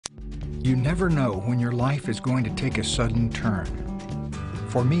You never know when your life is going to take a sudden turn.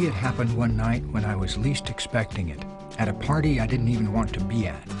 For me, it happened one night when I was least expecting it, at a party I didn't even want to be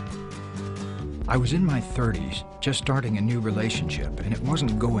at. I was in my 30s, just starting a new relationship, and it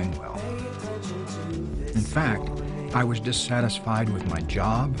wasn't going well. In fact, I was dissatisfied with my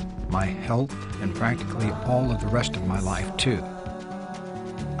job, my health, and practically all of the rest of my life, too.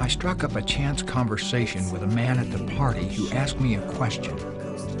 I struck up a chance conversation with a man at the party who asked me a question.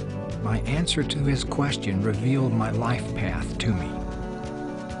 My answer to his question revealed my life path to me.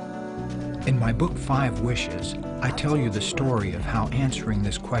 In my book, 5 Wishes, I tell you the story of how answering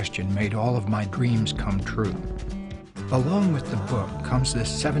this question made all of my dreams come true. Along with the book comes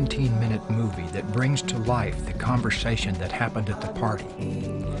this 17-minute movie that brings to life the conversation that happened at the party.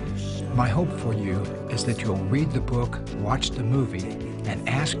 My hope for you is that you'll read the book, watch the movie, and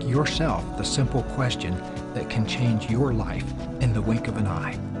ask yourself the simple question that can change your life in the wink of an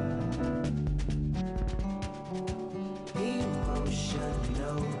eye.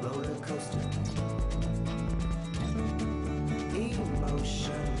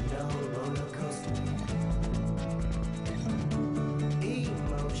 Emotion.